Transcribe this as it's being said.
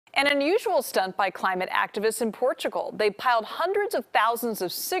An unusual stunt by climate activists in Portugal. They piled hundreds of thousands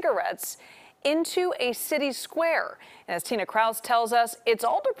of cigarettes into a city square. And as Tina Kraus tells us, it's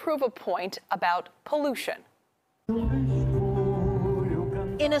all to prove a point about pollution.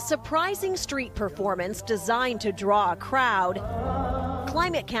 In a surprising street performance designed to draw a crowd,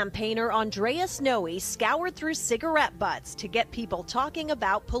 climate campaigner Andreas Noe scoured through cigarette butts to get people talking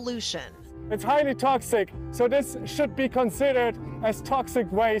about pollution. It's highly toxic, so this should be considered as toxic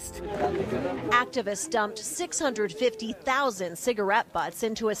waste. Activists dumped 650,000 cigarette butts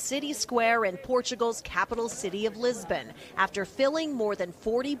into a city square in Portugal's capital city of Lisbon after filling more than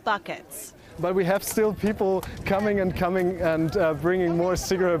 40 buckets. But we have still people coming and bringing more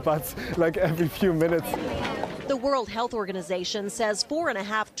cigarette butts like every few minutes. The World Health Organization says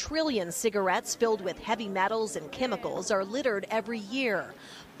 4.5 trillion cigarettes filled with heavy metals and chemicals are littered every year.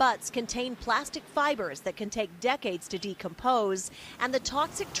 Butts contain plastic fibers that can take decades to decompose, and the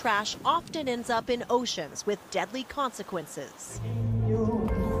toxic trash often ends up in oceans with deadly consequences.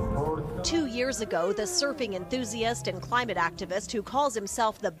 2 years ago, the surfing enthusiast and climate activist who calls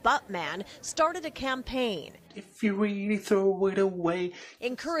himself the Butt Man started a campaign. If you really throw it away,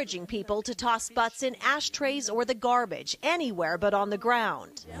 encouraging people to toss butts in ashtrays or the garbage, anywhere but on the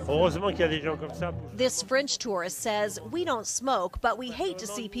ground. This French tourist says, "We don't smoke, but we hate to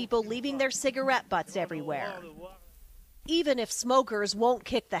see people leaving their cigarette butts everywhere." Even if smokers won't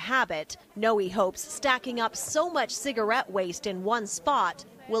kick the habit, Noe hopes stacking up so much cigarette waste in one spot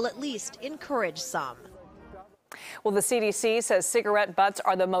will at least encourage some. Well, the CDC says cigarette butts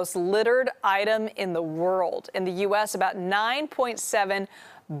are the most littered item in the world. In the U.S., about 9.7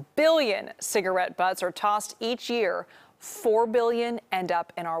 billion cigarette butts are tossed each year. 4 billion end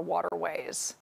up in our waterways.